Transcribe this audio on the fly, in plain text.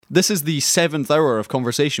This is the 7th hour of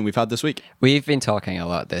conversation we've had this week. We've been talking a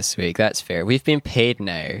lot this week. That's fair. We've been paid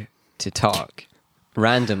now to talk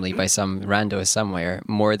randomly by some rando somewhere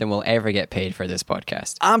more than we'll ever get paid for this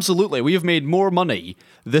podcast. Absolutely. We have made more money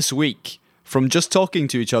this week from just talking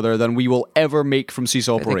to each other than we will ever make from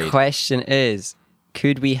Seesaw Parade. The question is,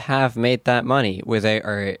 could we have made that money without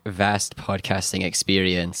our vast podcasting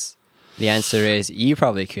experience? The answer is, you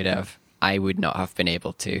probably could have. I would not have been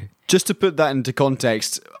able to. Just to put that into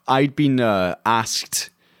context, I'd been asked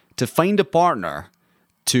to find a partner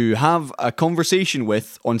to have a conversation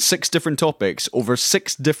with on 6 different topics over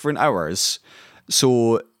 6 different hours,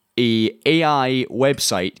 so a AI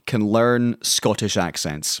website can learn Scottish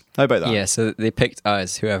accents. How about that? Yeah, so they picked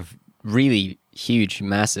us, who have really huge,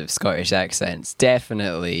 massive Scottish accents.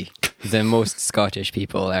 Definitely the most Scottish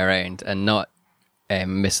people around, and not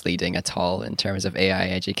misleading at all in terms of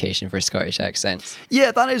AI education for Scottish accents.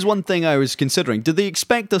 Yeah, that is one thing I was considering. Did they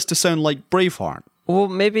expect us to sound like Braveheart? Well,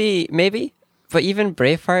 maybe, but even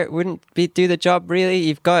Braveheart wouldn't do the job, really.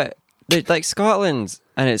 You've got, like, Scotland,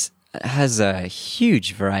 and it has a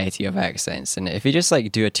huge variety of accents, and if you just,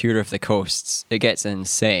 like, do a tour of the coasts, it gets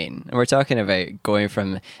insane. And we're talking about going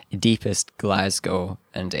from deepest Glasgow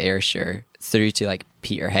and Ayrshire through to, like,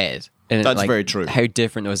 Peterhead. And that's like, very true. How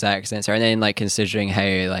different those accents are, and then like considering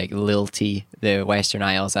how like lilty the Western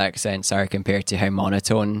Isles accents are compared to how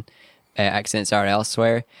monotone accents are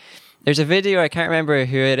elsewhere. There's a video, I can't remember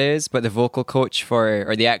who it is, but the vocal coach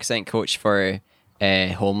or the accent coach for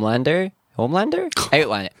Homelander.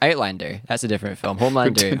 Outlander. That's a different film.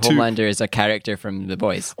 Homelander is a character from The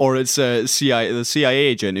Boys. Or it's the CIA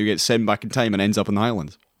agent who gets sent back in time and ends up in the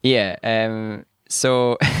Highlands. Yeah.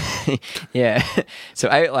 So, yeah. So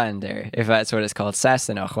Outlander, if that's what it's called,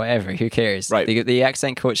 Sassenach, whatever, who cares? Right. The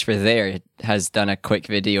accent coach for there has done a quick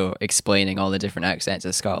video explaining all the different accents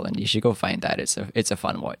of Scotland. You should go find that. It's a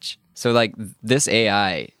fun watch. So, like, this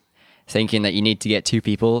AI thinking that you need to get 2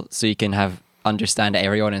 people so you can understand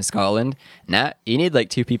everyone in Scotland. Nah, you need like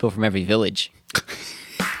 2 people from every village.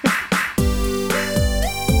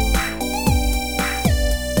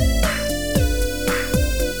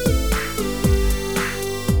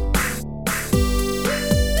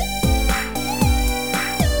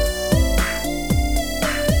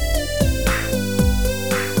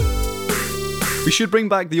 We should bring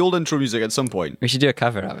back the old intro music at some point. We should do a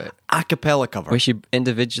cover of it. A cappella cover. We should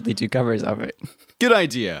individually do covers of it. Good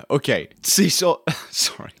idea. Okay. Seesaw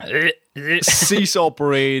Parade. Seesaw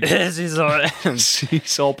Parade.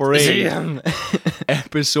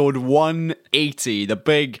 Episode 180. The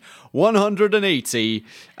big 180,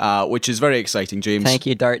 which is very exciting, James. Thank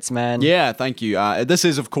you, Darts Man. Yeah, thank you. This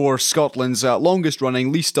is, of course, Scotland's longest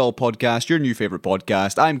running, least dull podcast, your new favourite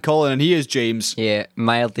podcast. I'm Colin and he is James. Yeah,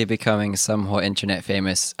 mildly becoming somewhat internet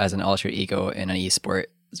famous as an alter ego in an esport.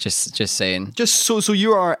 Just saying. Just so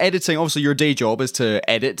you are editing, obviously your day job is to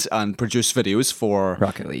edit and produce videos for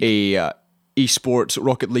Rocket League. a esports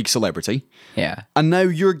Rocket League celebrity. Yeah. And now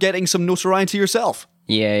you're getting some notoriety yourself.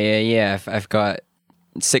 Yeah. I've got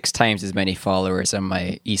 6 times as many followers on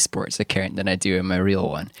my esports account than I do in my real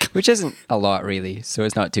one, which isn't a lot really, so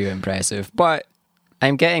it's not too impressive. But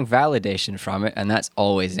I'm getting validation from it, and that's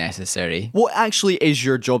always necessary. What actually is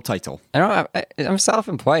your job title? I'm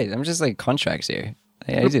self-employed. I'm just like contracts here.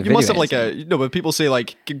 You must have like but people say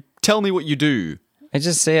like, tell me what you do. I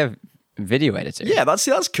just say a video editor. Yeah,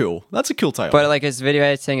 that's cool. That's a cool title. But like, it's video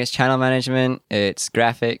editing, it's channel management, it's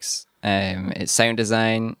graphics, it's sound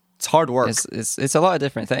design. It's hard work. It's a lot of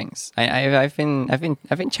different things. I've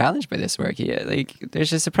been challenged by this work. Yeah, like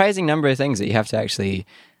there's a surprising number of things that you have to actually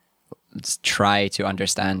try to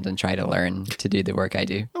understand and try to learn to do the work I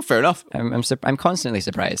do. Oh, fair enough. I'm constantly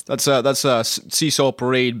surprised. That's a Seesaw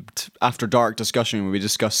Parade after dark discussion where we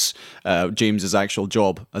discuss James's actual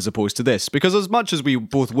job as opposed to this. Because as much as we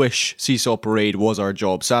both wish Seesaw Parade was our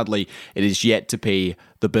job, sadly it is yet to pay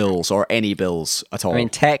the bills or any bills at all. I mean,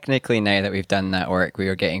 technically now that we've done that work, we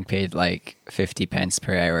were getting paid like 50 pence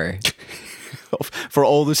per hour. For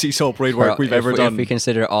all the Seesaw Parade work we've ever done. If we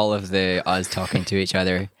consider all of us talking to each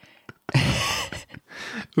other.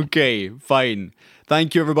 Okay, fine.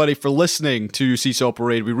 Thank you everybody for listening to Seesaw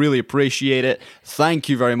Parade. We really appreciate it. Thank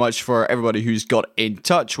you very much for everybody who's got in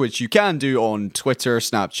touch, which you can do on Twitter,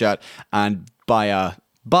 Snapchat, and via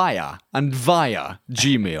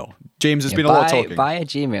Gmail. James, has been a lot of talking. Buy a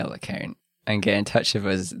Gmail account and get in touch with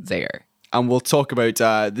us there. And we'll talk about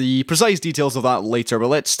the precise details of that later. But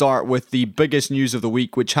let's start with the biggest news of the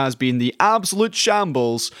week, which has been the absolute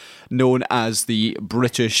shambles known as the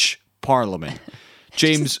British Parliament.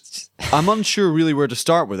 James, I'm unsure really where to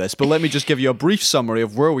start with this, but let me just give you a brief summary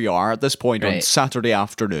of where we are at this point on Saturday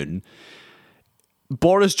afternoon.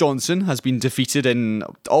 Boris Johnson has been defeated in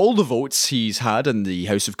all the votes he's had in the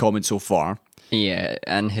House of Commons so far. Yeah,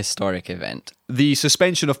 an historic event. The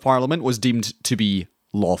suspension of Parliament was deemed to be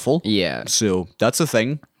lawful. Yeah. So that's a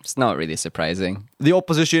thing. It's not really surprising. The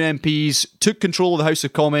opposition MPs took control of the House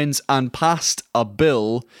of Commons and passed a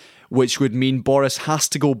bill which would mean Boris has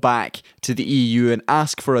to go back to the EU and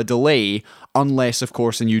ask for a delay unless, of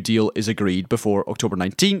course, a new deal is agreed before October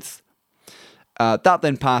 19th. That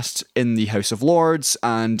then passed in the House of Lords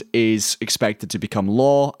and is expected to become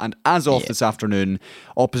law. And as of this afternoon,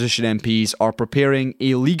 opposition MPs are preparing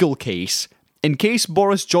a legal case in case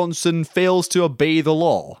Boris Johnson fails to obey the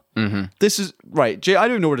law. Mm-hmm. This is, right, Jay, I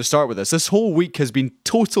don't know where to start with this. This whole week has been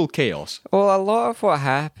total chaos. Well, a lot of what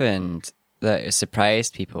happened that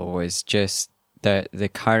surprised people was just that the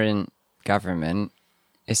current government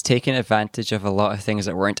is taking advantage of a lot of things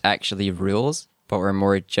that weren't actually rules, but were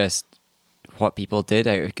more just what people did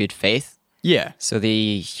out of good faith. Yeah. So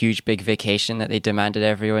the huge big vacation that they demanded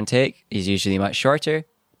everyone take is usually much shorter,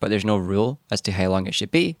 but there's no rule as to how long it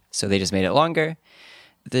should be, so they just made it longer.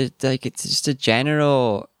 It's just a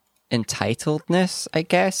general entitledness, I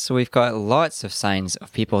guess. So we've got lots of signs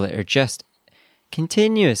of people that are just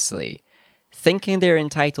continuously thinking they're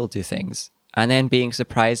entitled to things and then being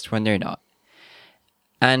surprised when they're not.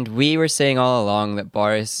 And we were saying all along that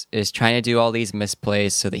Boris is trying to do all these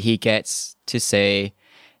misplays so that he gets to say,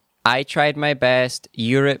 I tried my best,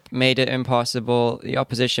 Europe made it impossible, the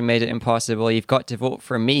opposition made it impossible, you've got to vote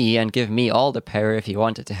for me and give me all the power if you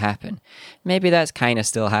want it to happen. Maybe that's kind of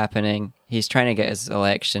still happening. He's trying to get his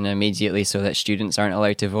election immediately so that students aren't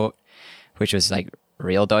allowed to vote, which was like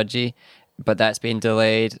real dodgy, but that's been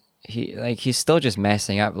delayed. He's still just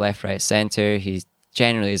messing up left, right, centre. He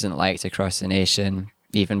generally isn't liked across the nation,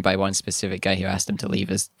 even by one specific guy who asked him to leave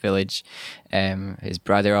his village. His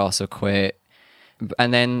brother also quit.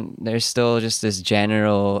 And then there's still just this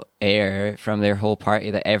general air from their whole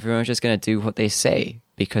party that everyone's just going to do what they say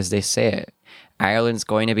because they say it. Ireland's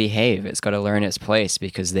going to behave. It's got to learn its place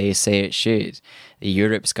because they say it should.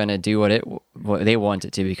 Europe's going to do what they want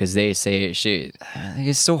it to because they say it should. I think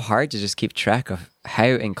it's so hard to just keep track of how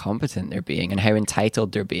incompetent they're being and how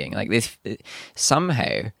entitled they're being. Like they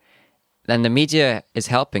somehow, and the media is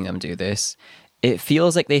helping them do this, it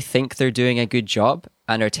feels like they think they're doing a good job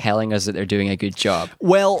and are telling us that they're doing a good job.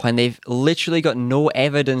 Well, when they've literally got no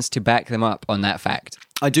evidence to back them up on that fact.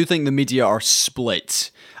 I do think the media are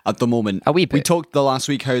split at the moment. A wee bit. We talked the last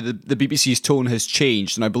week how the BBC's tone has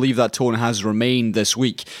changed, and I believe that tone has remained this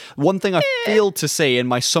week. One thing I failed to say in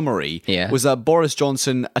my summary was that Boris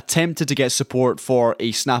Johnson attempted to get support for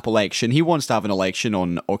a snap election. He wants to have an election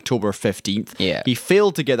on October 15th. Yeah. He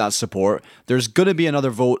failed to get that support. There's going to be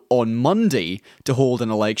another vote on Monday to hold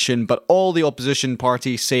an election, but all the opposition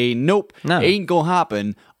parties say, nope, ain't going to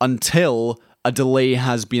happen until a delay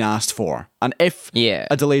has been asked for. And if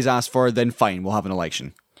a delay is asked for, then fine, we'll have an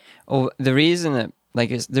election. Oh, the reason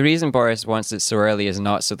the reason Boris wants it so early is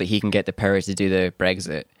not so that he can get the power to do the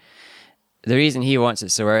Brexit. The reason he wants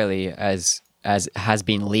it so early, as has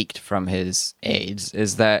been leaked from his aides,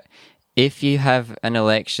 is that if you have an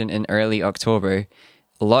election in early October,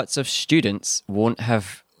 lots of students won't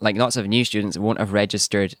have, lots of new students won't have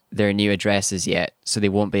registered their new addresses yet, so they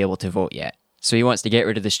won't be able to vote yet. So he wants to get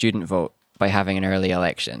rid of the student vote by having an early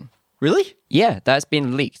election. Really? Yeah, that's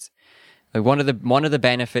been leaked. Like one of the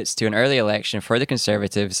benefits to an early election for the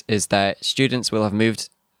Conservatives is that students will have moved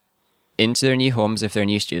into their new homes if they're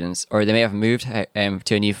new students, or they may have moved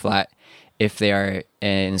to a new flat if they are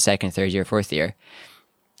in second, third year, fourth year.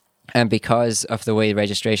 And because of the way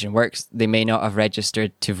registration works, they may not have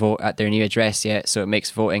registered to vote at their new address yet, so it makes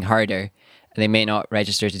voting harder. They may not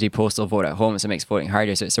register to do postal vote at home, so it makes voting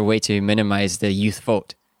harder. So it's a way to minimize the youth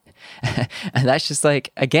vote. And that's just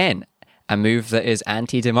again, a move that is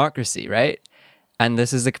anti-democracy, right? And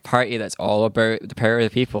this is a party that's all about the power of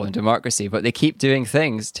the people and democracy, but they keep doing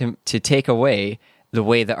things to take away the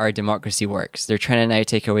way that our democracy works. They're trying to now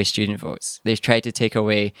take away student votes. They've tried to take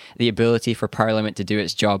away the ability for Parliament to do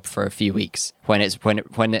its job for a few weeks when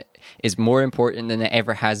it is more important than it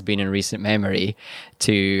ever has been in recent memory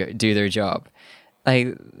to do their job.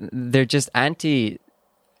 They're just anti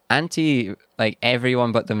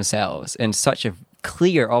everyone but themselves in such a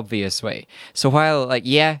clear, obvious way. So while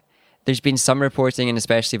there's been some reporting, and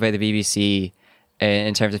especially by the BBC,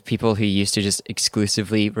 in terms of people who used to just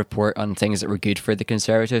exclusively report on things that were good for the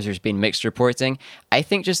Conservatives, there's been mixed reporting. I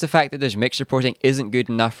think just the fact that there's mixed reporting isn't good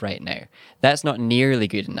enough right now. That's not nearly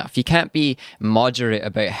good enough. You can't be moderate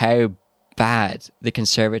about how bad the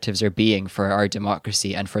Conservatives are being for our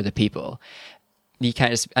democracy and for the people. You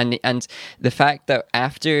can't just, and the fact that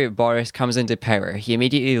after Boris comes into power, he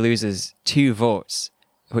immediately loses 2 votes,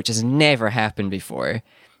 which has never happened before.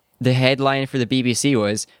 The headline for the BBC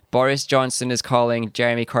was, Boris Johnson is calling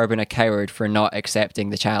Jeremy Corbyn a coward for not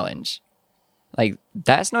accepting the challenge. Like,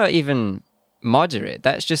 that's not even moderate.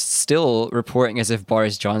 That's just still reporting as if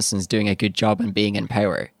Boris Johnson's doing a good job and being in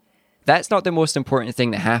power. That's not the most important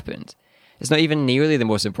thing that happened. It's not even nearly the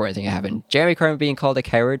most important thing that happened. Jeremy Corbyn being called a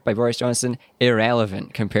coward by Boris Johnson,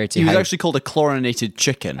 irrelevant compared to He was actually called a chlorinated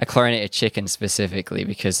chicken. a chlorinated chicken specifically,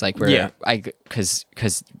 because like because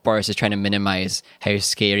Boris is trying to minimize how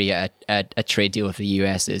scary a trade deal with the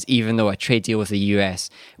US is, even though a trade deal with the US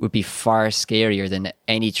would be far scarier than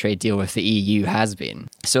any trade deal with the EU has been.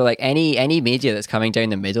 So like any media that's coming down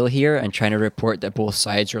the middle here and trying to report that both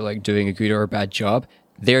sides are like doing a good or a bad job,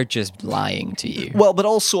 they're just lying to you. Well, but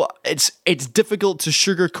also it's difficult to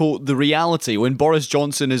sugarcoat the reality when Boris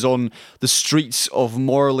Johnson is on the streets of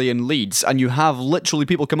Morley and Leeds, and you have literally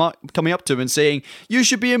people coming up to him and saying, "You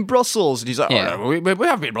should be in Brussels," and he's like, Yeah. "Oh, we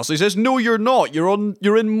have been in Brussels." He says, "No, you're not.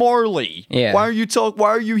 You're in Morley. Yeah. Why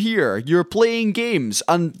are you here? You're playing games,"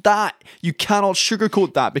 and that you cannot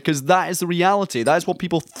sugarcoat that, because that is the reality. That is what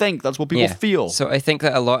people think. That's what people feel. So I think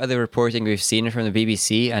that a lot of the reporting we've seen from the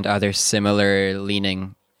BBC and other similar leaning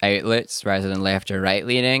outlets rather than left or right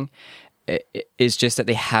leaning is just that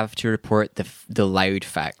they have to report the loud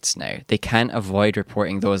facts now. They can't avoid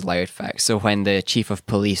reporting those loud facts. So when the chief of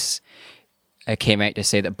police came out to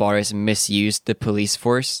say that Boris misused the police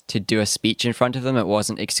force to do a speech in front of them, it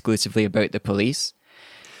wasn't exclusively about the police.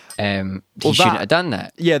 He shouldn't have done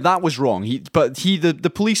that. Yeah, that was wrong.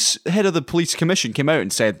 The police head of the police commission came out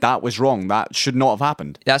and said that was wrong. That should not have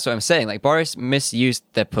happened. That's what I'm saying. Like, Boris misused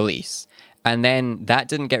the police. And then that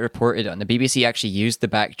didn't get reported on. The BBC actually used the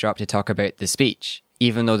backdrop to talk about the speech,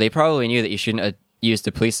 even though they probably knew that you shouldn't have used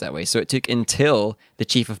the police that way. So it took until the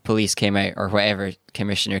chief of police came out, or whatever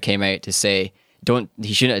commissioner came out, to say,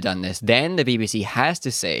 he shouldn't have done this. Then the BBC has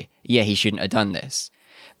to say, yeah, he shouldn't have done this.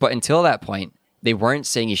 But until that point, they weren't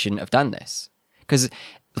saying he shouldn't have done this. Because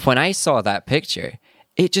when I saw that picture,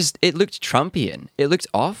 it looked Trumpian. It looked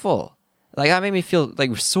awful. Like, that made me feel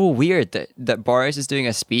like so weird that Boris is doing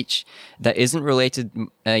a speech that isn't related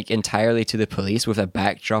like entirely to the police, with a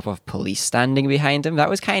backdrop of police standing behind him. That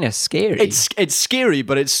was kind of scary. It's scary,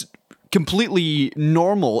 but it's completely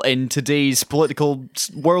normal in today's political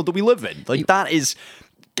world that we live in. Like, that is...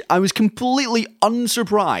 I was completely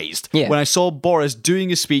unsurprised when I saw Boris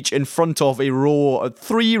doing a speech in front of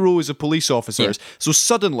 3 rows of police officers. Yeah. So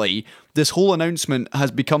suddenly, this whole announcement has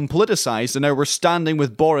become politicized, and now we're standing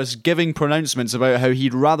with Boris giving pronouncements about how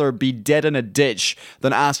he'd rather be dead in a ditch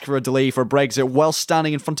than ask for a delay for Brexit while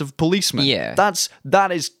standing in front of policemen. Yeah.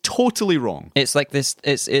 That is totally wrong. It's like this.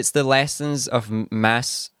 It's the lessons of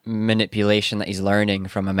mass manipulation that he's learning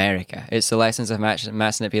from America. It's the lessons of mass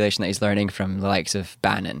manipulation that he's learning from the likes of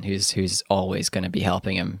Bannon, who's always going to be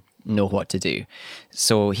helping him know what to do.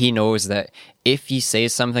 So he knows that if he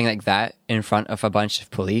says something like that in front of a bunch of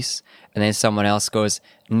police, and then someone else goes,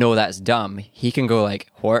 "No, that's dumb," he can go like,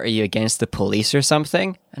 "What, are you against the police or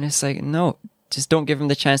something?" And it's like, no, just don't give him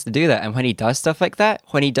the chance to do that. And when he does stuff like that,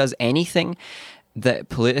 when he does anything that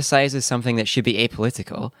politicizes something that should be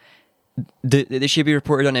apolitical, they should be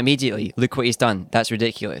reported on immediately. Look what he's done. That's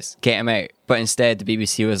ridiculous. Get him out. But instead, the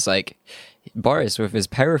BBC was like, Boris with his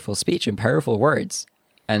powerful speech and powerful words.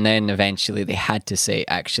 And then eventually they had to say,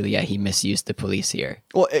 actually, yeah, he misused the police here.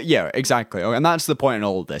 Well, yeah, exactly. And that's the point in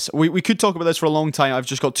all of this. We could talk about this for a long time. I've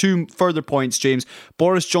just got 2 further points, James.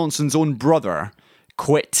 Boris Johnson's own brother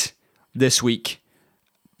quit this week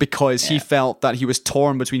because he felt that he was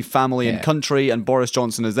torn between family and country, and Boris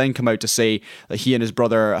Johnson has then come out to say that he and his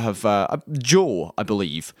brother have, Joe, I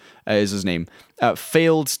believe, is his name,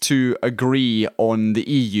 failed to agree on the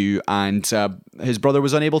EU, and his brother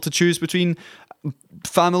was unable to choose between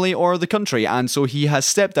family or the country, and so he has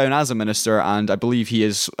stepped down as a minister, and I believe he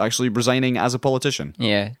is actually resigning as a politician.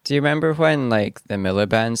 Yeah. Do you remember when like the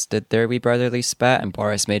Miliband's did their wee brotherly spat and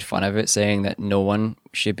Boris made fun of it, saying that no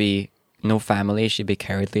family should be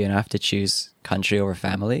cowardly enough to choose country over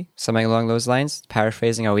family? Something along those lines.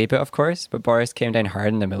 Paraphrasing a wee bit, of course, but Boris came down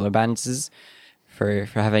hard on the Miliband's for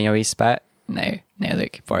having a wee spat. Now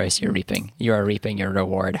look, Boris, you are reaping your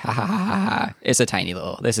reward. Ha ha ha ha ha. This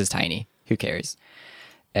is tiny. Who cares?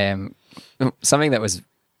 Something that was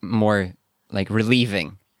more like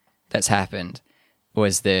relieving that's happened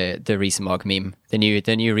was the Rees-Mogg meme, the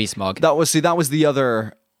new Rees-Mogg. That was the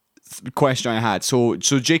other question I had. So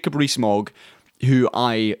Jacob Rees-Mogg, who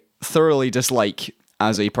I thoroughly dislike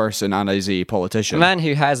as a person and as a politician, a man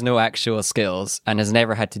who has no actual skills and has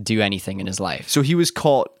never had to do anything in his life. So he was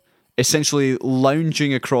caught essentially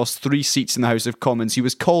lounging across 3 seats in the House of Commons. He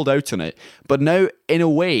was called out on it, but now, in a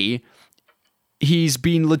way, he's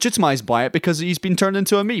been legitimized by it because he's been turned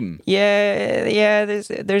into a meme. Yeah.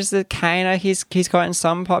 There's the kind of he's gotten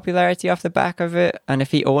some popularity off the back of it, and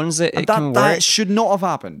if he owns it, it can work. That should not have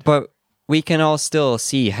happened. But we can all still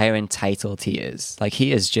see how entitled he is. Like,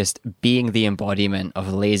 he is just being the embodiment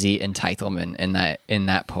of lazy entitlement in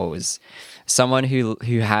that pose. Someone who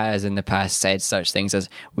has in the past said such things as,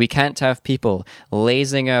 we can't have people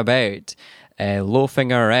lazing about,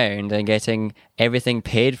 loafing around and getting everything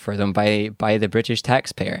paid for them by the British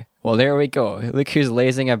taxpayer. Well, there we go. Look who's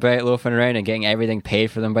lazing about, loafing around and getting everything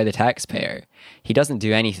paid for them by the taxpayer. He doesn't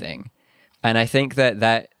do anything. And I think that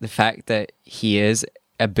the fact that he is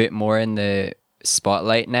a bit more in the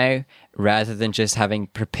spotlight now, rather than just having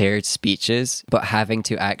prepared speeches, but having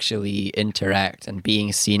to actually interact and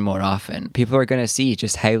being seen more often, people are going to see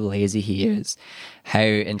just how lazy he is, how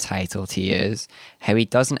entitled he is, how he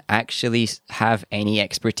doesn't actually have any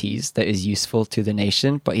expertise that is useful to the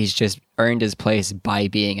nation, but he's just earned his place by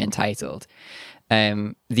being entitled.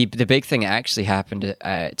 The big thing that actually happened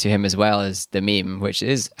to him as well is the meme, which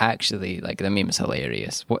is actually, like, the meme is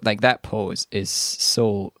hilarious. Like, that pose is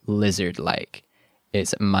so lizard-like.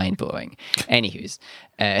 It's mind-blowing. Anywho's,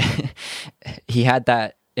 he had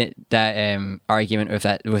that argument with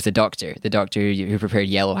the doctor who prepared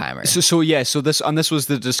Yellowhammer. So this was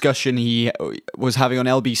the discussion he was having on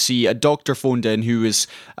LBC. A doctor phoned in who was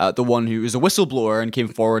the one who was a whistleblower and came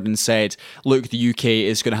forward and said, look, the UK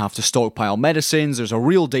is going to have to stockpile medicines. There's a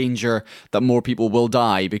real danger that more people will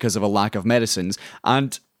die because of a lack of medicines.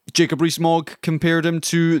 And Jacob Rees-Mogg compared him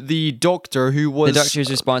to the doctor who was... The doctor who's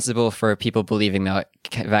responsible for people believing that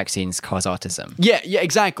vaccines cause autism. Yeah,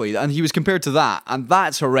 exactly. And he was compared to that, and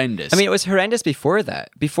that's horrendous. I mean, it was horrendous before that.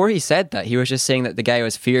 Before he said that, he was just saying that the guy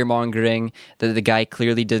was fear-mongering, that the guy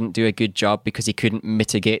clearly didn't do a good job because he couldn't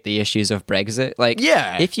mitigate the issues of Brexit. Like,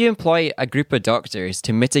 yeah. If you employ a group of doctors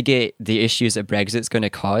to mitigate the issues that Brexit's going to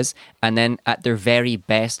cause, and then at their very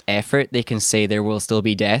best effort, they can say there will still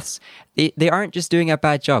be deaths, they aren't just doing a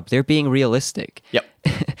bad job. They're being realistic. Yep.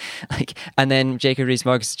 And then Jacob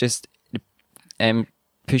Rees-Mogg's just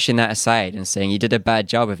pushing that aside and saying you did a bad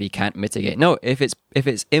job if you can't mitigate. No, if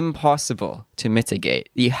it's impossible to mitigate,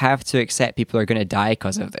 you have to accept people are going to die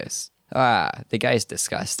because of this. The guy's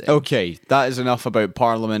disgusting. Okay, that is enough about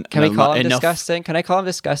Parliament. Can we call him disgusting? Can I call him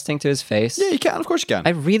disgusting to his face? Yeah, you can. Of course you can. I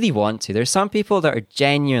really want to. There's some people that are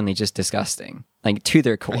genuinely just disgusting, like to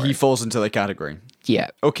their core. He falls into the category. Yeah.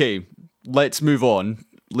 Okay, let's move on.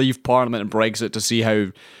 Leave Parliament and Brexit to see how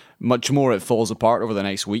much more it falls apart over the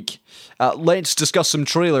next week. Let's discuss some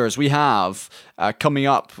trailers. We have coming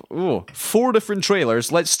up 4 different trailers.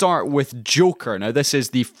 Let's start with Joker. Now, this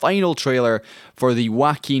is the final trailer for the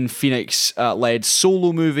Joaquin Phoenix led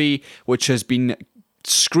solo movie, which has been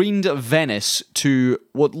screened at Venice to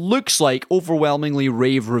what looks like overwhelmingly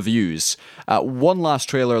rave reviews. One last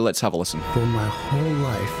trailer. Let's have a listen. For my whole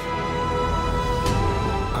life,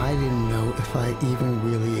 I didn't know if I even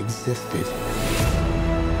really existed.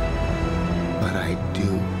 But I do.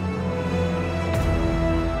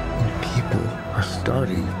 And people are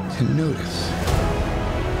starting to notice.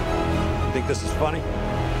 Think this is funny?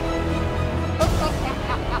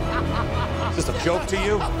 Is this a joke to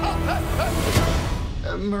you?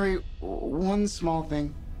 Murray, one small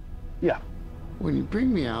thing. Yeah. When you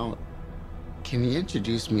bring me out, can you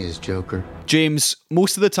introduce me as Joker? James,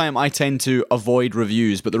 most of the time I tend to avoid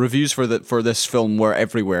reviews, but the reviews for this film were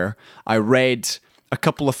everywhere. I read a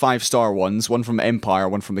couple of 5-star ones, one from Empire,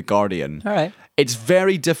 one from The Guardian. All right. It's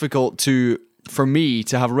very difficult for me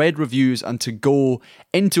to have read reviews and to go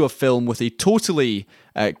into a film with a totally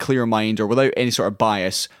clear mind or without any sort of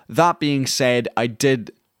bias. That being said, I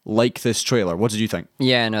did like this trailer. What did you think?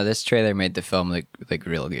 Yeah, no, this trailer made the film look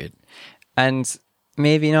real good. And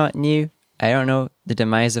maybe not new. I don't know, the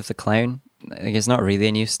demise of the clown. Like, it's not really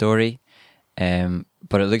a new story,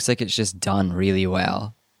 but it looks like it's just done really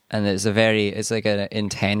well. And it's like an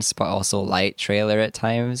intense but also light trailer at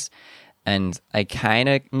times. And I kind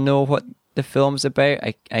of know what the film's about.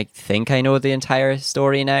 I think I know the entire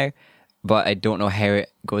story now, but I don't know how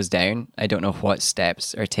it goes down. I don't know what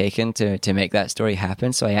steps are taken to make that story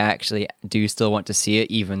happen. So I actually do still want to see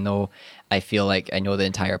it, even though I feel like I know the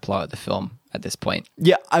entire plot of the film at this point.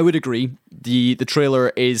 Yeah, I would agree. The trailer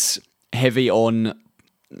is heavy on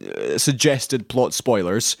suggested plot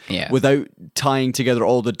spoilers, Yeah. without tying together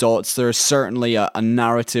all the dots, there's certainly a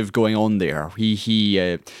narrative going on there.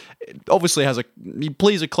 He obviously he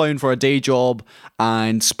plays a clown for a day job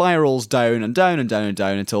and spirals down and down and down and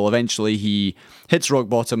down until eventually he hits rock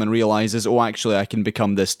bottom and realizes, oh, actually, I can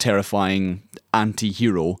become this terrifying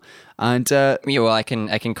anti-hero, and Yeah, well, I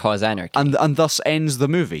can cause anarchy. and thus ends the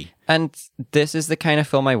movie. And this is the kind of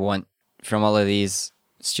film I want from all of these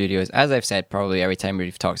studios. As I've said probably every time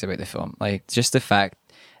we've talked about the film, like just the fact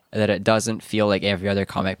that it doesn't feel like every other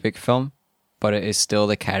comic book film, but it is still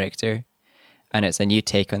the character, and it's a new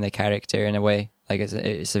take on the character in a way. Like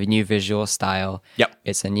it's a new visual style. Yep.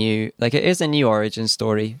 It's it is a new origin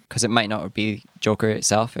story, because it might not be Joker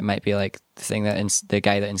itself. It might be like the thing that the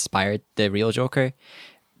guy that inspired the real Joker.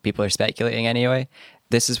 People are speculating anyway.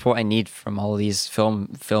 This is what I need from all these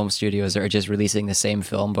film studios that are just releasing the same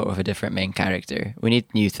film but with a different main character. We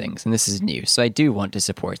need new things, and this is new, so I do want to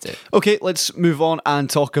support it. Okay, let's move on and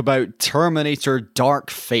talk about Terminator Dark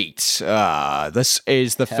Fate. This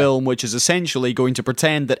is the film which is essentially going to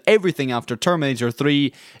pretend that everything after Terminator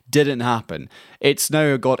 3 didn't happen. It's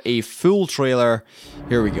now got a full trailer.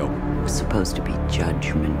 Here we go. It was supposed to be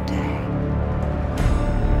Judgment Day.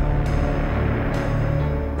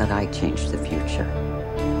 But I changed the future.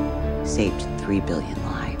 Saved 3 billion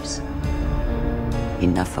lives.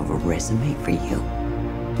 Enough of a resume for you?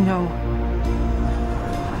 No.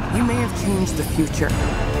 You may have changed the future,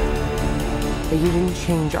 but you didn't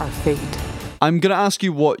change our fate. I'm going to ask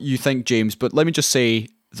you what you think, James, but let me just say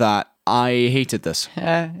that I hated this.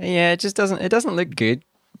 Yeah, it doesn't look good,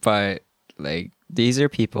 but like these are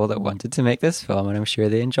people that wanted to make this film, and I'm sure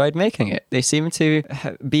they enjoyed making it. They seem to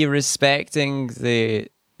be respecting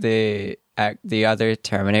the other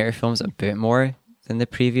Terminator films a bit more than the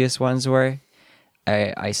previous ones were.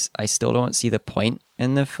 I still don't see the point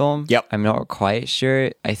in the film. Yep. I'm not quite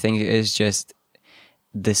sure. I think it is just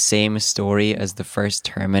the same story as the first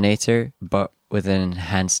Terminator, but with an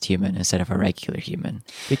enhanced human instead of a regular human.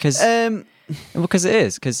 Because it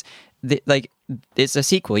is. Because it's a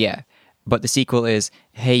sequel, yeah. But the sequel is,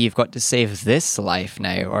 hey, you've got to save this life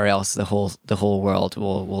now, or else the whole world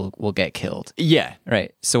will get killed. Yeah.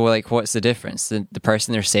 Right. So like, what's the difference? The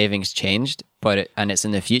person they're saving's changed, and it's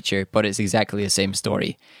in the future, but it's exactly the same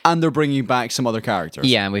story. And they're bringing back some other characters.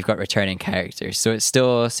 Yeah, and we've got returning characters. So it's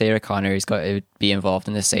still Sarah Connor who's got to be involved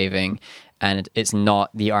in the saving, and it's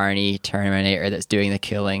not the Arnie Terminator that's doing the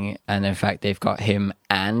killing. And in fact, they've got him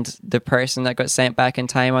and the person that got sent back in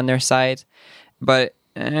time on their side. But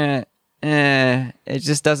it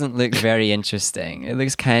just doesn't look very interesting. It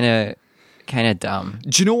looks kind of dumb.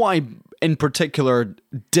 Do you know what I, in particular,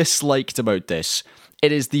 disliked about this?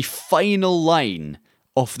 It is the final line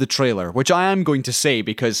of the trailer, which I am going to say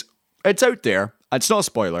because it's out there. It's not a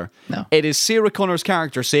spoiler. No. It is Sarah Connor's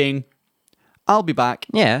character saying, "I'll be back."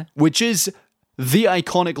 Yeah. Which is the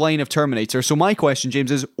iconic line of Terminator. So my question, James,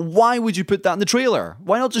 is why would you put that in the trailer?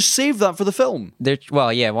 Why not just save that for the film?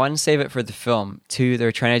 One, save it for the film. Two,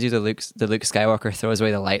 they're trying to do the Luke Skywalker throws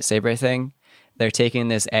away the lightsaber thing. They're taking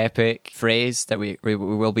this epic phrase that we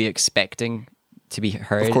will be expecting to be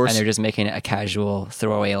heard, Of course. and they're just making it a casual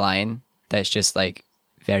throwaway line that's just like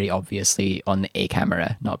very obviously on the A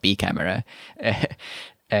camera, not B camera.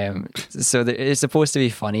 So it's supposed to be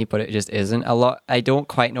funny, but it just isn't. I don't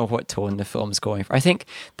quite know what tone the film's going for. I think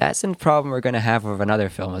that's the problem we're going to have with another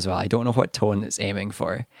film as well. I don't know what tone it's aiming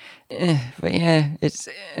for. But yeah,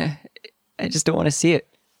 I just don't want to see it.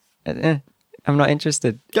 I'm not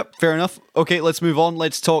interested. Yep, fair enough. Okay, let's move on.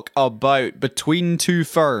 Let's talk about Between Two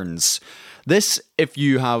Ferns. This, if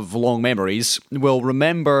you have long memories, will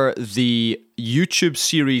remember the YouTube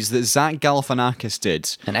series that Zach Galifianakis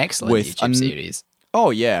did. An excellent YouTube series. Oh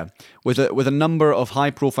yeah, with a number of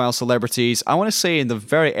high-profile celebrities. I want to say in the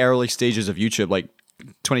very early stages of YouTube, like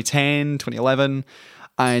 2010, 2011,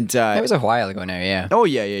 and It was a while ago now, yeah. oh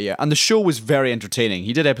yeah. And the show was very entertaining.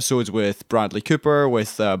 He did episodes with Bradley Cooper,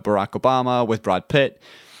 with Barack Obama, with Brad Pitt,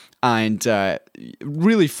 and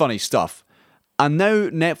really funny stuff. And now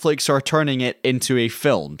Netflix are turning it into a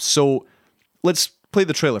film. So let's play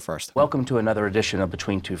the trailer first. Welcome to another edition of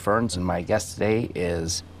Between Two Ferns, and my guest today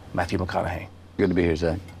is Matthew McConaughey. Good to be here,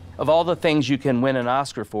 Zach. Of all the things you can win an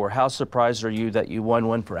Oscar for, how surprised are you that you won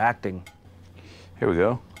one for acting? Here we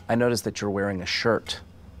go. I noticed that you're wearing a shirt.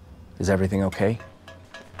 Is everything okay?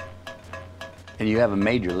 And you have a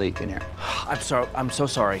major leak in here. I'm so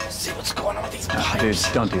sorry. See what's going on with these pipes.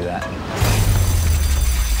 Dude, don't do that.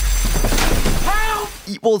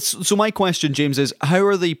 Well, so my question, James, is how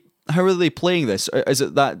are they playing this? Is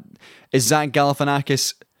Zach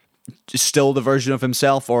Galifianakis still the version of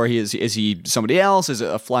himself, or is he somebody else? Is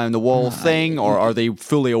it a fly on the wall thing, or are they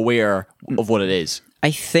fully aware of what it is?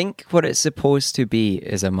 I think what it's supposed to be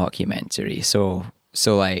is a mockumentary.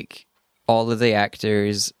 So like all of the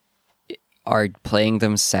actors are playing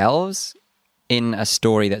themselves in a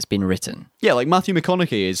story that's been written. Yeah, like Matthew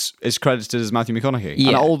McConaughey is credited as Matthew McConaughey, and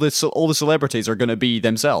Yeah. all the celebrities are going to be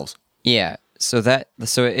themselves. Yeah. So it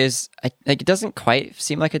is. Like, it doesn't quite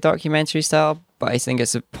seem like a documentary style, but I think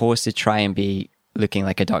it's supposed to try and be looking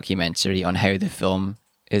like a documentary on how the film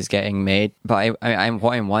is getting made. But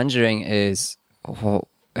what I'm wondering is,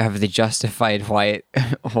 have they justified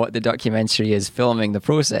what the documentary is filming the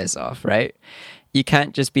process of? Right? You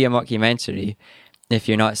can't just be a mockumentary if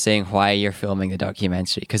you're not saying why you're filming the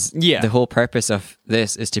documentary, because the whole purpose of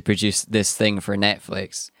this is to produce this thing for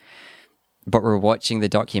Netflix. But we're watching the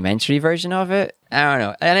documentary version of it. I don't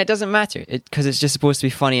know. And it doesn't matter because it's just supposed to be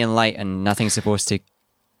funny and light, and nothing's supposed to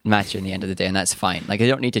matter in the end of the day, and that's fine. Like, they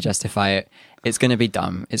don't need to justify it. It's going to be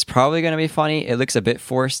dumb. It's probably going to be funny. It looks a bit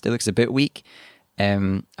forced. It looks a bit weak.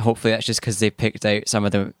 Hopefully that's just because they picked out some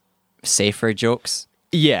of the safer jokes.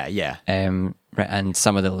 Yeah. And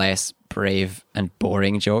some of the less brave and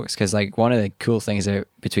boring jokes, because like one of the cool things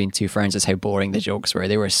between Two Ferns is how boring the jokes were.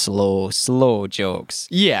 They were slow jokes.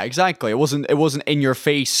 Yeah, exactly. It wasn't in your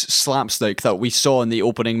face slapstick that we saw in the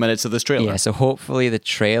opening minutes of this trailer. Yeah, so hopefully the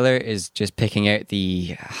trailer is just picking out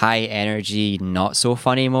the high energy, not so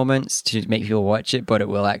funny moments to make people watch it, but it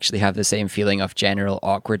will actually have the same feeling of general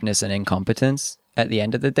awkwardness and incompetence at the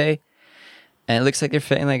end of the day. And it looks like they're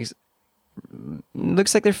fitting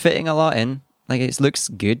a lot in. Like, it looks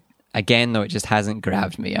good. Again, though, it just hasn't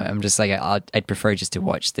grabbed me. I'm just like, I'd prefer just to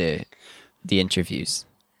watch the interviews.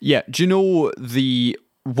 Yeah, do you know the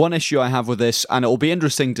one issue I have with this, and it'll be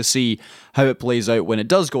interesting to see how it plays out when it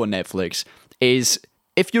does go on Netflix, is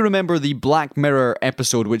if you remember the Black Mirror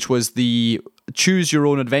episode, which was the Choose Your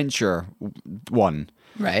Own Adventure one.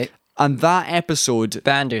 Right. And that episode,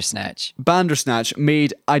 Bandersnatch,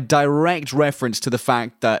 made a direct reference to the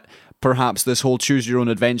fact that perhaps this whole Choose Your Own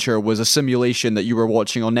Adventure was a simulation that you were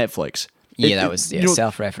watching on Netflix.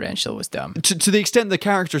 Self-referential was dumb. To the extent the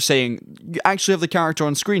character saying, you actually have the character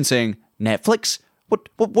on screen saying, Netflix?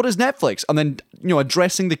 What is Netflix? And then,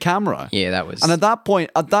 addressing the camera. Yeah, that was... And at that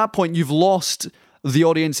point, you've lost the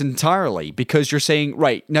audience entirely, because you're saying,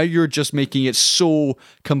 right, now you're just making it so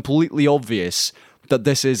completely obvious that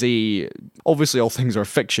this is obviously all things are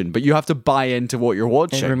fiction, but you have to buy into what you're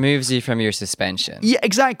watching. It removes you from your suspension. Yeah,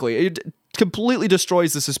 exactly. It completely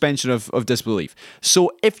destroys the suspension of disbelief.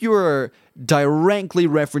 So if you're directly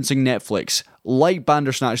referencing Netflix, like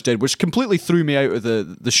Bandersnatch did, which completely threw me out of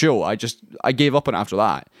the show, I gave up on it after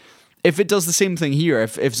that. If it does the same thing here,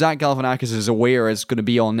 if Zach Galifianakis is aware it's going to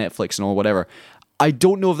be on Netflix and all whatever, I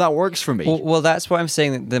don't know if that works for me. Well, that's what I'm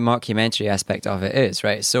saying that the mockumentary aspect of it is,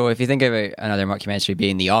 right? So if you think about another mockumentary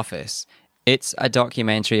being The Office, it's a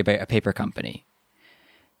documentary about a paper company.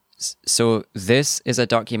 So this is a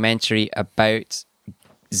documentary about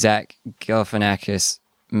Zach Galifianakis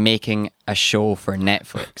making a show for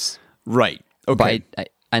Netflix. Right. Okay.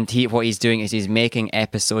 What he's doing is he's making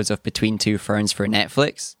episodes of Between Two Ferns for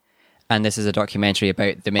Netflix, and this is a documentary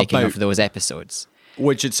about the making of those episodes.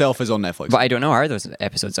 Which itself is on Netflix. But I don't know, are those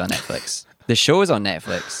episodes on Netflix? The show is on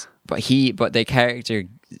Netflix, but the character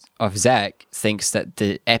of Zach thinks that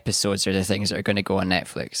the episodes are the things that are going to go on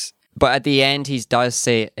Netflix. But at the end, he does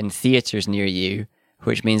say in theaters near you,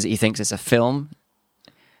 which means that he thinks it's a film.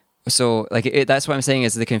 So, that's what I'm saying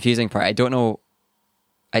is the confusing part. I don't know.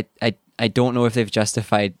 I don't know if they've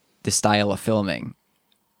justified the style of filming.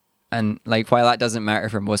 And while that doesn't matter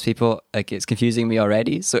for most people, it's confusing me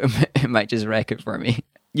already, so it might just wreck it for me.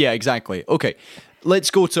 Yeah, exactly. Okay, let's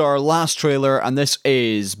go to our last trailer, and this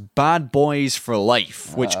is Bad Boys for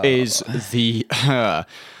Life, which is the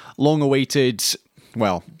long-awaited,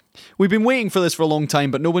 well, we've been waiting for this for a long time,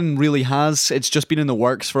 but no one really has. It's just been in the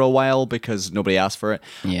works for a while because nobody asked for it.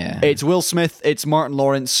 Yeah. It's Will Smith, it's Martin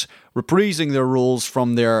Lawrence, reprising their roles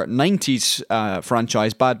from their 90s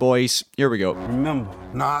franchise, Bad Boys. Here we go. Remember,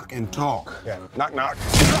 knock and talk. Yeah, knock, knock.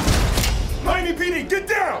 Miami PD, get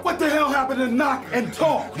down! What the hell happened to knock and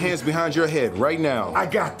talk? Hands behind your head right now. I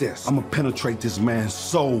got this. I'm gonna penetrate this man's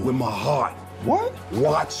soul with my heart. What?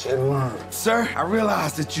 Watch and learn. Sir, I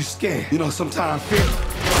realize that you're scared. Sometimes fear.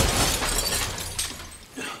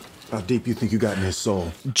 How deep you think you got in his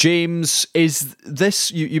soul? James, is this...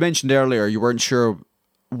 You mentioned earlier you weren't sure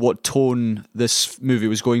what tone this movie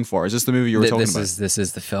was going for. Is this the movie you were talking about? This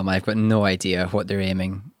is the film. I've got no idea what they're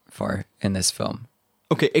aiming for in this film.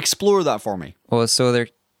 Okay, explore that for me. Well, so they're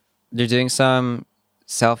doing some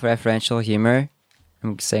self-referential humor,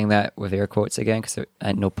 I'm saying that with air quotes again because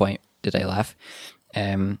at no point did I laugh.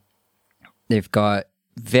 They've got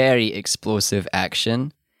very explosive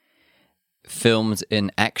action filmed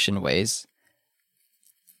in action ways.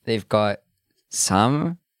 They've got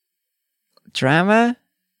some drama,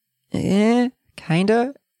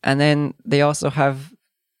 kinda. And then they also have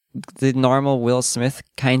the normal Will Smith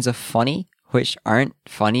kinds of funny, which aren't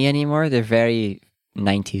funny anymore. They're very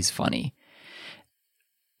 90s funny.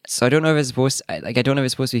 So I don't know if it's supposed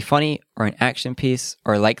to be funny or an action piece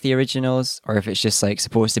or like the originals, or if it's just like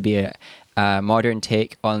supposed to be a modern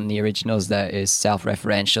take on the originals that is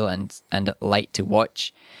self-referential and light to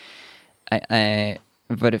watch.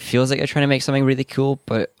 But it feels like they're trying to make something really cool,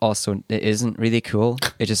 but also it isn't really cool.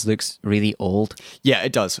 It just looks really old. Yeah,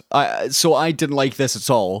 it does. So I didn't like this at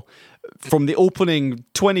all. From the opening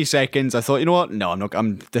 20 seconds, I thought, you know what? No, I'm not.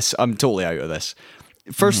 I'm totally out of this.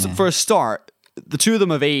 For a start, the two of them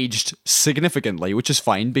have aged significantly, which is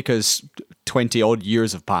fine because 20 odd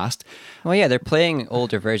years have passed. Well, yeah, they're playing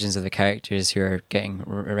older versions of the characters who are getting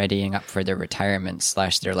readying up for their retirement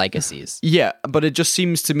 / their legacies. Yeah, but it just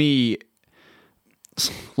seems to me,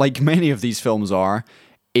 like many of these films are,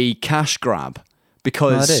 a cash grab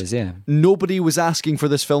because it is, yeah. Nobody was asking for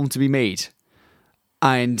this film to be made.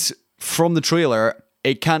 And from the trailer,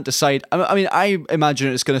 it can't decide. I mean, I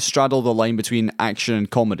imagine it's going to straddle the line between action and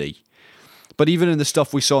comedy. But even in the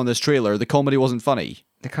stuff we saw in this trailer, the comedy wasn't funny.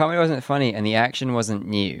 The comedy wasn't funny and the action wasn't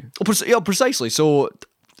new. Yeah, precisely. So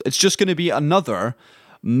it's just going to be another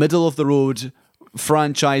middle-of-the-road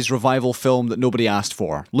franchise revival film that nobody asked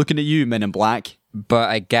for. Looking at you, Men in Black. But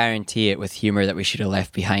I guarantee it with humor that we should have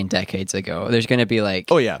left behind decades ago. There's going to be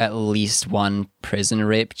at least one prison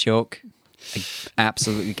rape joke. I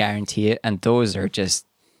absolutely guarantee it. And those are just...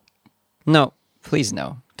 No, please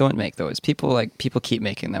no. Don't make those. People keep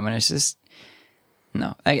making them and it's just...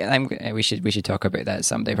 No, we should talk about that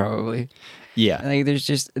someday probably. Yeah, there's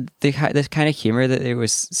just this kind of humor that they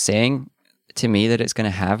was saying to me that it's going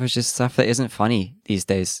to have is just stuff that isn't funny these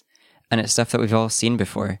days, and it's stuff that we've all seen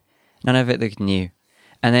before. None of it looked new,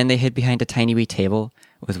 and then they hid behind a tiny wee table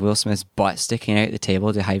with Will Smith's butt sticking out the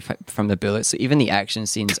table to hide from the bullets. So even the action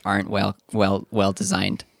scenes aren't well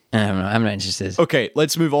designed. I'm not interested. Okay,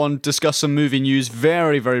 let's move on. Discuss some movie news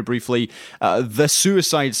very, very briefly. The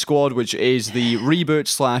Suicide Squad, which is the reboot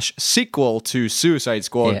 / sequel to Suicide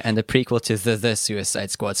Squad. Yeah, and the prequel to the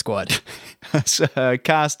Suicide Squad.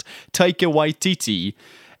 Cast Taika Waititi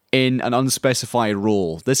in an unspecified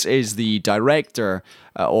role. This is the director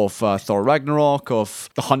of Thor Ragnarok, of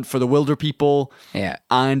The Hunt for the Wilder People,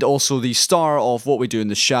 and also the star of What We Do in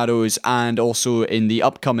the Shadows, and also in the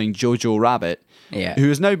upcoming Jojo Rabbit. Yeah. Who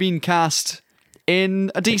has now been cast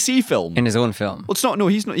in a DC film. In his own film. Well, it's not. No,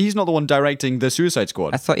 he's not the one directing the Suicide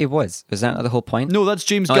Squad. I thought he was. Was that not the whole point? No, that's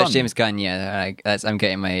James Gunn. That's James Gunn, yeah. I'm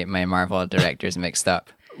getting my Marvel directors mixed up.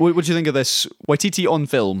 What do you think of this? Waititi on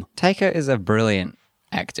film. Taika is a brilliant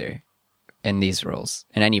actor in these roles,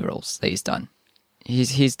 in any roles that he's done.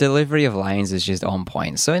 His delivery of lines is just on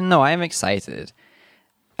point. So, no, I'm excited.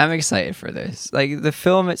 I'm excited for this. Like, the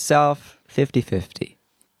film itself, 50-50.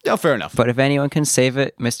 Yeah, fair enough. But if anyone can save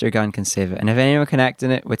it, Mr. Gunn can save it. And if anyone can act in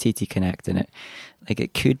it, Waititi can act in it. Like,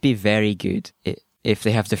 it could be very good if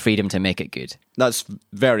they have the freedom to make it good. That's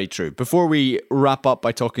very true. Before we wrap up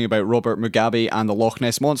by talking about Robert Mugabe and the Loch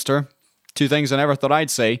Ness Monster, two things I never thought I'd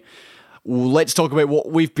say. Let's talk about what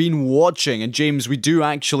we've been watching. And James, we do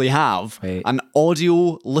actually have an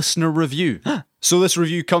audio listener review. So this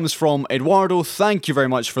review comes from Eduardo. Thank you very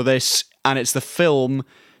much for this. And it's the film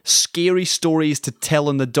Scary Stories to Tell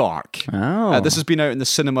in the Dark. This has been out in the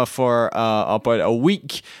cinema for about a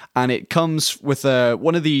week, and it comes with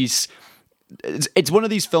one of these. It's one of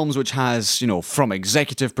these films which has, from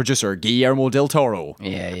executive producer Guillermo del Toro,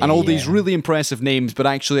 and all these really impressive names, but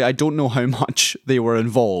actually I don't know how much they were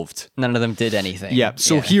involved. None of them did anything. Yeah.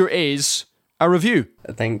 So here is a review.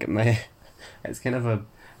 I think it's kind of a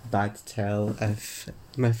bad tell if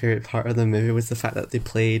my favorite part of the movie was the fact that they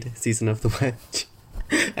played Season of the Witch.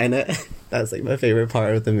 And that's like my favorite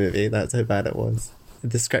part of the movie. That's how bad it was.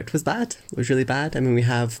 The script was bad. It was really bad. I mean, we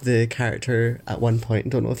have the character at one point,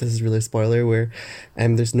 don't know if this is really a spoiler, where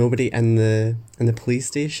there's nobody in the police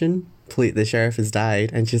station. The sheriff has died,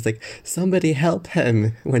 and she's like, somebody help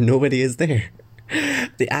him, when nobody is there.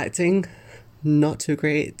 The acting, not too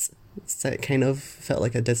great. It kind of felt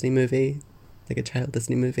like a Disney movie, like a child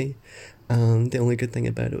Disney movie. The only good thing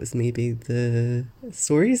about it was maybe the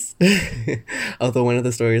stories. Although one of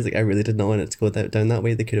the stories, I really did not want it to go down that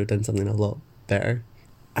way. They could have done something a lot better.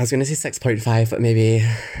 I was going to say 6.5, but maybe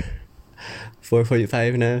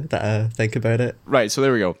 4.5 now that I think about it. Right, so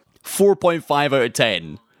there we go. 4.5 out of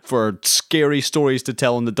 10 for scary stories to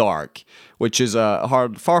tell in the dark, which is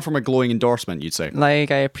far from a glowing endorsement, you'd say.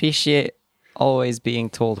 Like, I appreciate always being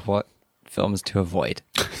told what films to avoid.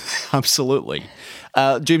 Absolutely.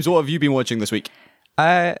 James, what have you been watching this week?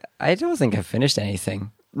 I don't think I've finished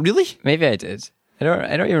anything. Really? Maybe I did. I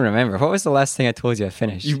don't even remember. What was the last thing I told you I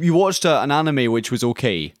finished? You watched an anime which was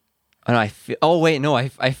okay. Oh, no, wait, no, I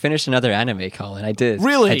finished another anime, Colin. I did.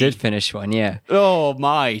 Really? I did finish one, yeah. Oh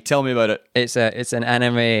my, tell me about it. It's an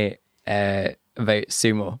anime about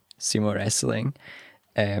sumo wrestling,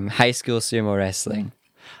 high school sumo wrestling.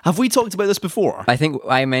 Have we talked about this before? I think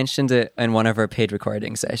I mentioned it in one of our paid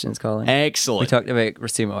recording sessions, Colin. Excellent. We talked about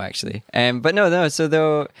sumo, actually. But no, so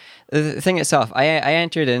though, the thing itself, I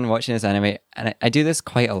entered in watching this anime, and I do this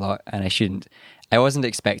quite a lot, and I shouldn't. I wasn't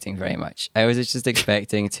expecting very much. I was just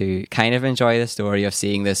expecting to kind of enjoy the story of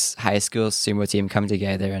seeing this high school sumo team come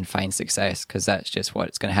together and find success, because that's just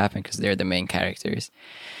what's going to happen, because they're the main characters.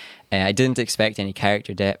 I didn't expect any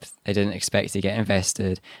character depth. I didn't expect to get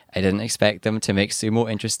invested. I didn't expect them to make sumo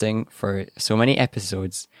interesting for so many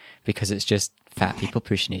episodes, because it's just fat people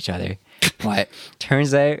pushing each other. But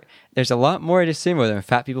turns out there's a lot more to sumo than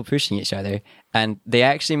fat people pushing each other. And they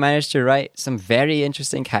actually managed to write some very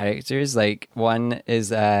interesting characters. Like, one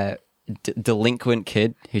is a delinquent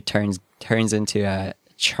kid who turns into a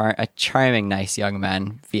charming, nice young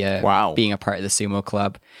man via being a part of the sumo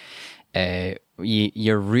club.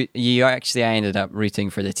 You actually ended up rooting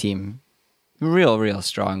for the team real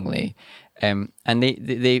strongly. And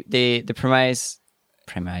the premise,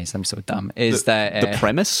 I'm so dumb, is that the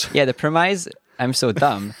premise? Yeah, the premise, I'm so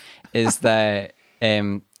dumb, is that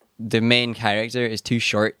the main character is too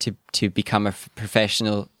short to become a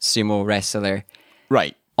professional sumo wrestler,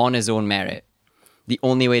 right, on his own merit. The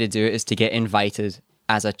only way to do it is to get invited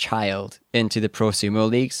as a child into the pro sumo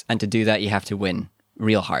leagues, and to do that you have to win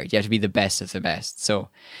real hard. You have to be the best of the best. So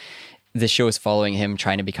the show's following him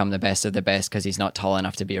trying to become the best of the best because he's not tall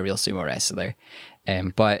enough to be a real sumo wrestler.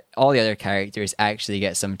 But all the other characters actually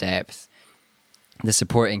get some depth. The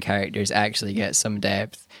supporting characters actually get some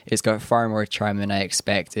depth. It's got far more charm than I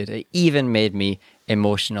expected. It even made me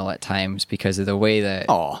emotional at times because of the way that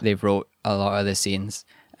they wrote a lot of the scenes.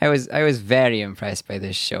 I was very impressed by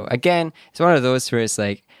this show. Again, it's one of those where it's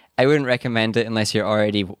like, I wouldn't recommend it unless you're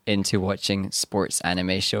already into watching sports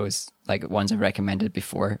anime shows, like ones I've recommended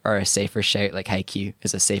before, or a safer shout, like Haikyuu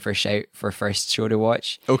is a safer shout for first show to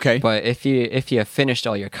watch. Okay. But if you have finished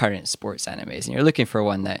all your current sports animes and you're looking for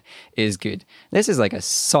one that is good, this is like a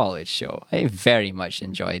solid show. I very much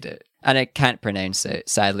enjoyed it. And I can't pronounce it.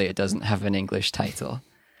 Sadly, it doesn't have an English title.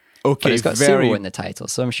 Okay, but it's got sumo in the title,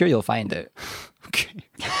 so I'm sure you'll find it. Okay.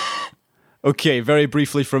 Okay, very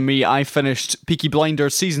briefly from me, I finished Peaky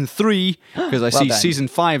Blinders Season 3, because I see done. Season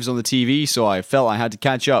 5's on the TV, so I felt I had to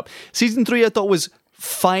catch up. Season 3 I thought was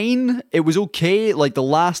fine. It was okay. Like, the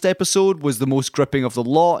last episode was the most gripping of the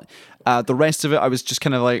lot. The rest of it, I was just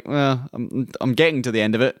kind of like, I'm getting to the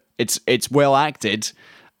end of it. It's well acted,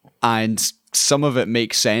 and some of it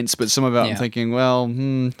makes sense, but some of it I'm thinking, well,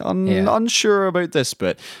 unsure about this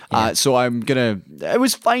bit. So I'm gonna... It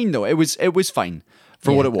was fine, though. It was fine.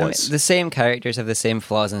 For what it was. I mean, the same characters have the same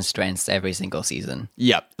flaws and strengths every single season.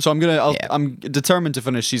 Yeah. So I'm determined to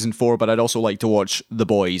finish season 4, but I'd also like to watch The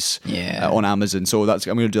Boys on Amazon. So I'm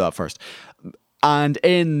going to do that first. And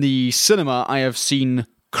in the cinema, I have seen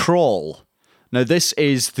Crawl. Now, this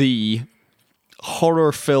is the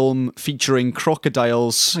horror film featuring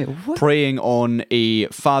crocodiles preying on a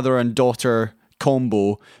father and daughter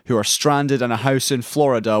combo who are stranded in a house in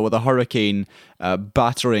Florida with a hurricane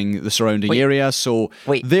battering the surrounding area. So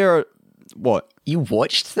they're... What? You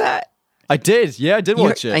watched that? I did. Yeah, I did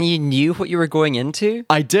watch it. And you knew what you were going into?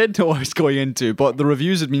 I did know what I was going into, but the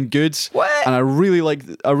reviews had been good. What? And I really like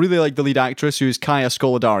the lead actress, who is Kaya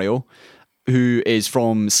Scodelario, who is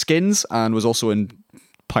from Skins and was also in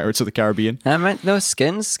Pirates of the Caribbean. I meant no,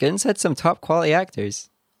 Skins had some top quality actors.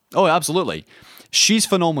 Oh, absolutely. She's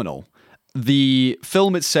phenomenal. The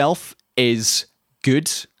film itself is good.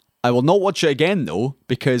 I will not watch it again, though,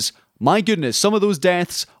 because, my goodness, some of those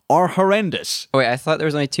deaths are horrendous. Oh, wait, I thought there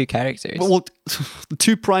was only two characters. Well,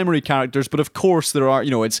 two primary characters, but of course there are,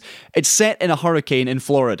 it's set in a hurricane in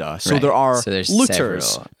Florida, so there are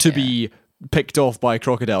looters to be picked off by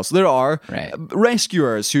crocodiles. There are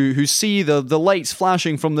rescuers who see the lights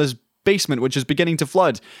flashing from this basement which is beginning to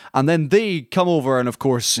flood, and then they come over and of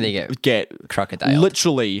course they get crocodile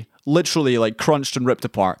literally like crunched and ripped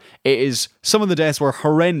apart. It is, some of the deaths were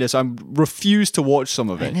horrendous. I refuse to watch some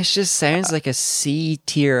of it. And this just sounds like a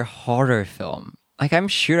C-tier horror film. Like, I'm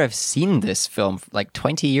sure I've seen this film like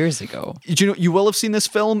 20 years ago. You will have seen this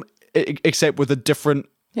film, except with a different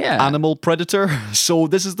Yeah. animal predator. So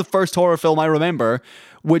this is the first horror film I remember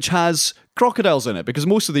which has crocodiles in it, because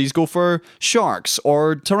most of these go for sharks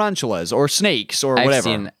or tarantulas or snakes or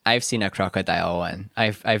whatever. I've seen a crocodile one.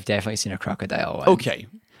 I've definitely seen a crocodile one. Okay.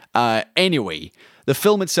 Anyway, the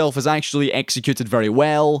film itself is actually executed very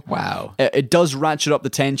well. Wow. It does ratchet up the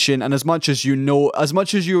tension, and as much as you know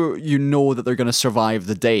that they're going to survive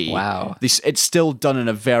the day. Wow. It's still done in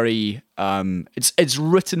a very it's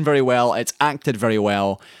written very well. It's acted very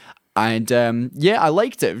well, and I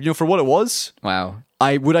liked it. For what it was. Wow.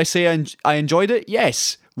 Would I say I enjoyed it?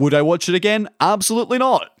 Yes. Would I watch it again? Absolutely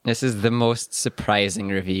not. This is the most surprising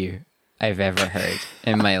review I've ever heard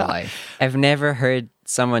in my life. I've never heard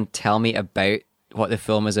someone tell me about what the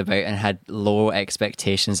film is about and had low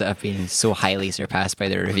expectations that have been so highly surpassed by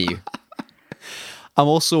the review. I'm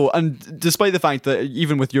also, and despite the fact that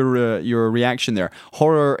even with your reaction there,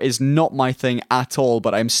 horror is not my thing at all,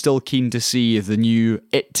 but I'm still keen to see the new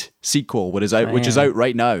It sequel, which is out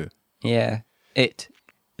right now. Yeah,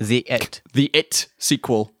 The It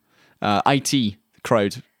sequel. IT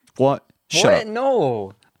crowd. What? Shut up.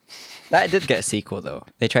 No. That did get a sequel, though.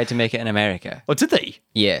 They tried to make it in America. Oh, did they?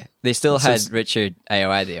 Yeah. They still had Richard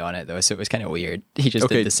Ayoade on it, though, so it was kind of weird. He just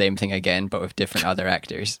did the same thing again, but with different other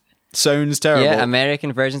actors. Sounds terrible. Yeah,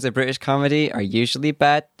 American versions of British comedy are usually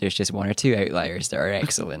bad. There's just one or two outliers that are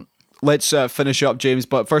excellent. Let's finish up, James.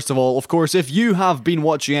 But first of all, of course, if you have been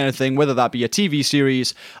watching anything, whether that be a TV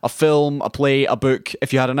series, a film, a play, a book,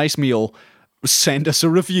 if you had a nice meal, send us a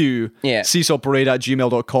review. Yeah.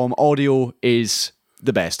 seesawparade@gmail.com. Audio is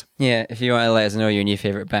the best. Yeah, if you want to let us know your new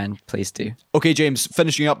favourite band, please do. Okay, James,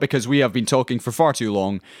 finishing up because we have been talking for far too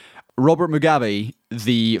long. Robert Mugabe,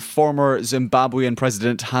 the former Zimbabwean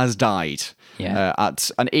president, has died. Yeah. At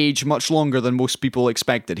an age much longer than most people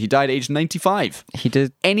expected. He died aged 95. He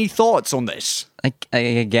did. Any thoughts on this?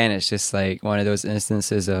 Again, it's just like one of those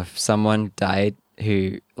instances of someone died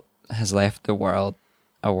who has left the world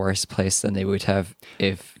a worse place than they would have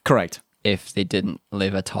if they didn't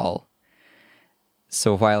live at all.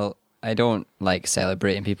 So while I don't like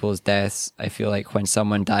celebrating people's deaths, I feel like when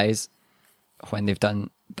someone dies, when they've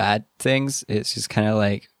done bad things, it's just kind of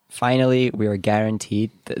like, finally, we are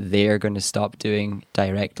guaranteed that they're going to stop doing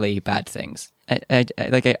directly bad things.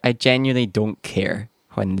 I genuinely don't care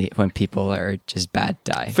when people are just bad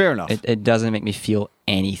die. Fair enough. It doesn't make me feel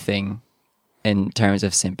anything in terms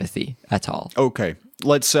of sympathy at all. Okay,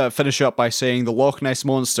 let's finish up by saying the Loch Ness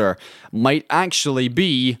Monster might actually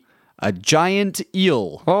be a giant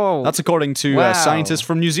eel. Oh, that's according to scientists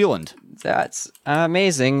from New Zealand. That's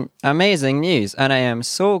amazing news. And I am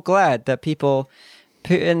so glad that people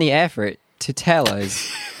put in the effort to tell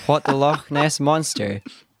us what the Loch Ness Monster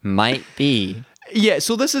might be. Yeah,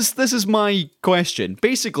 so this is my question.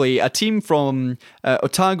 Basically, a team from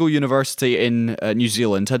Otago University in New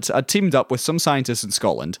Zealand had teamed up with some scientists in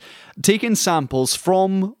Scotland, taken samples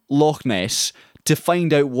from Loch Ness to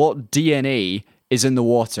find out what DNA is in the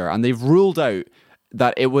water, and they've ruled out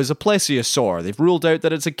that it was a plesiosaur. They've ruled out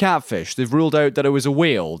that it's a catfish. They've ruled out that it was a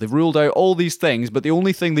whale. They've ruled out all these things, but the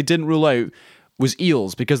only thing they didn't rule out was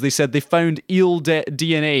eels, because they said they found eel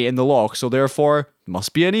DNA in the loch, so therefore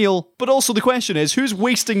must be an eel. But also the question is, who's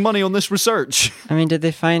wasting money on this research? I mean, did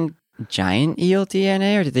they find giant eel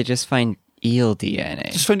DNA, or did they just find eel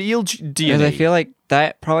DNA? Just find eel DNA. Because I feel like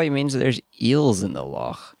that probably means that there's eels in the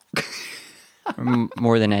loch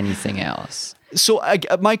more than anything else. So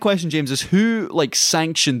my question, James, is who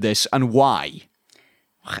sanctioned this and why?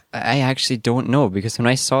 I actually don't know, because when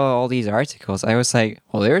I saw all these articles, I was like,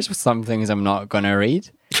 well, there's some things I'm not going to read.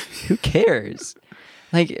 Who cares?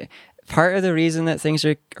 Part of the reason that things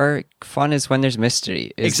are fun is when there's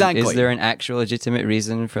mystery. Exactly. Is there an actual legitimate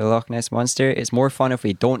reason for the Loch Ness Monster? It's more fun if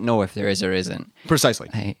we don't know if there is or isn't.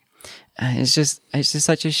 Precisely. It's just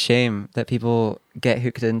such a shame that people get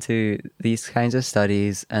hooked into these kinds of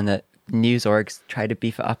studies and that news orgs try to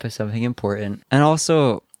beef it up as something important. And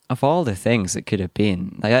also, of all the things it could have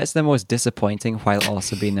been, that's the most disappointing while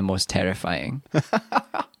also being the most terrifying.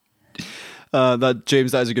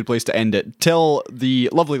 James, that is a good place to end it. Tell the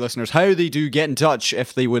lovely listeners how they do get in touch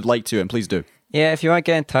if they would like to, and please do. Yeah, if you want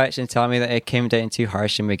to get in touch and tell me that it came down too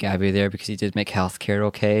harsh in Mugabe there, because he did make healthcare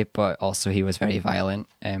okay, but also he was very violent,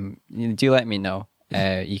 do let me know.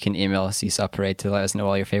 You can email Seesaw Parade to let us know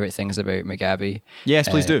all your favourite things about Mugabe. Yes,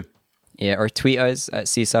 please do. Yeah, or tweet us at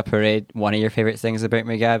Seesaw Parade one of your favourite things about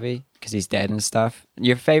Mugabe, because he's dead and stuff.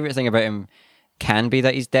 Your favourite thing about him can be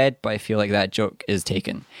that he's dead, but I feel like that joke is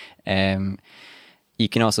taken. You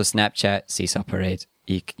can also Snapchat Seesaw Parade.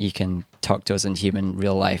 You can talk to us in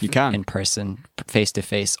real life. You can. In person, face to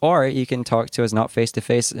face. Or you can talk to us not face to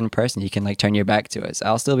face in person. You can turn your back to us.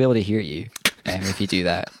 I'll still be able to hear you. if you do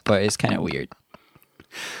that, but it's kind of weird.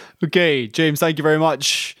 Okay, James, thank you very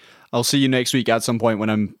much. I'll see you next week at some point when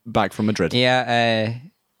I'm back from Madrid. Yeah,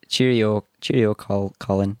 cheerio,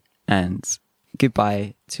 Colin, and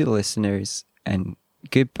goodbye to the listeners, and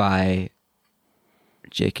goodbye,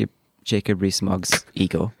 Jacob Rees-Mogg's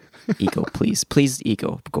ego, please,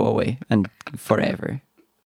 ego, go away and forever.